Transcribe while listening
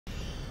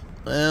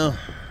Well,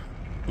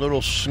 a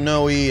little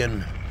snowy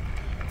and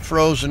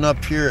frozen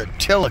up here at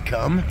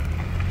Tillicum,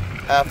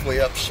 halfway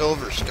up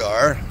Silver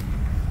Star.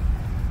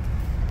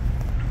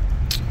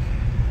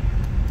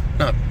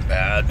 Not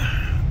bad.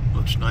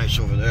 Looks nice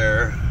over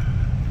there.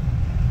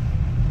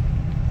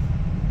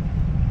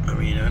 I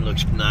mean, that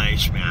looks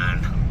nice,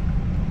 man.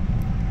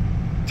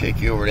 Take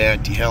you over to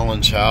Auntie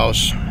Helen's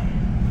house.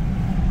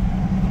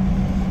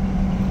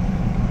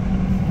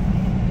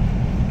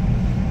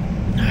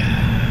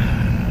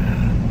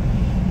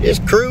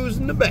 Just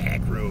cruising the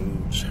back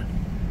roads.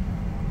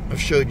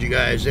 I've showed you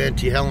guys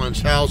Auntie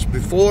Helen's house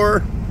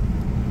before.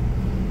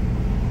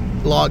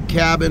 Log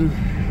cabin.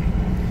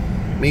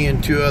 Me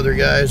and two other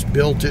guys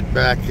built it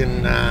back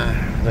in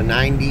the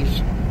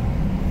 90s.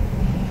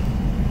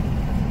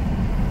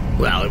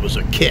 Well, it was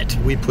a kit.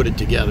 We put it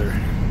together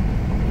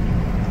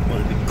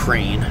with a big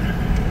crane.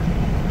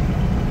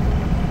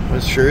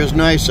 It sure is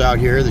nice out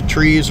here. The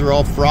trees are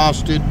all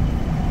frosted.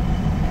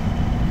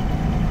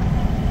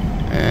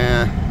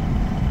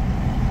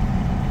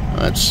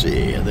 Let's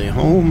see, are they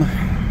home?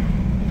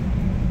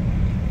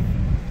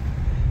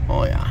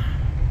 Oh yeah.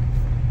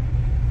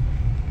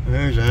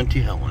 There's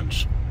Auntie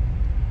Helen's.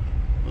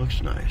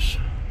 Looks nice.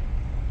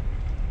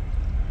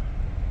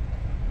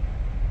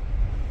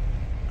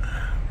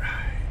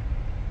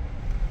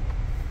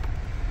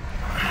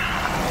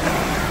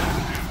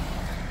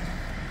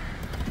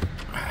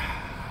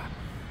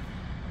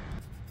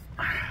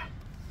 Alright.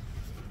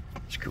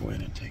 Let's go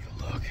in and take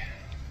a look.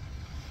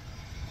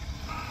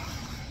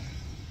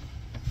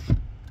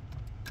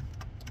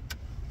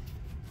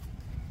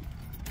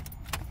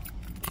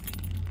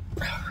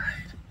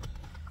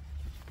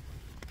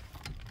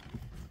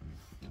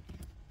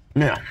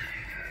 Now,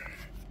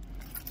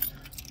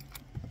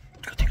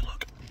 let's go take a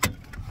look.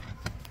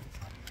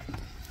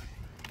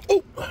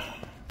 Oh!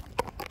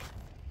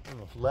 I don't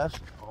know if Les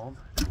is home.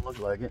 Doesn't look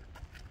like it.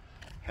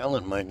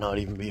 Helen might not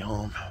even be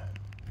home.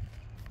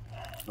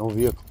 No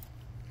vehicle.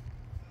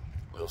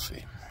 We'll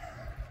see.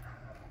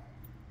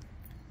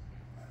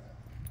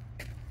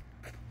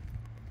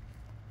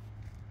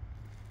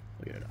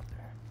 Look at it out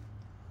there.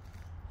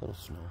 A little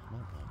snow, not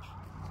much.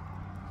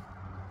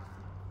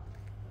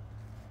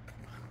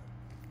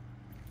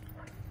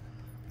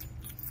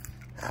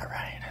 All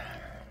right.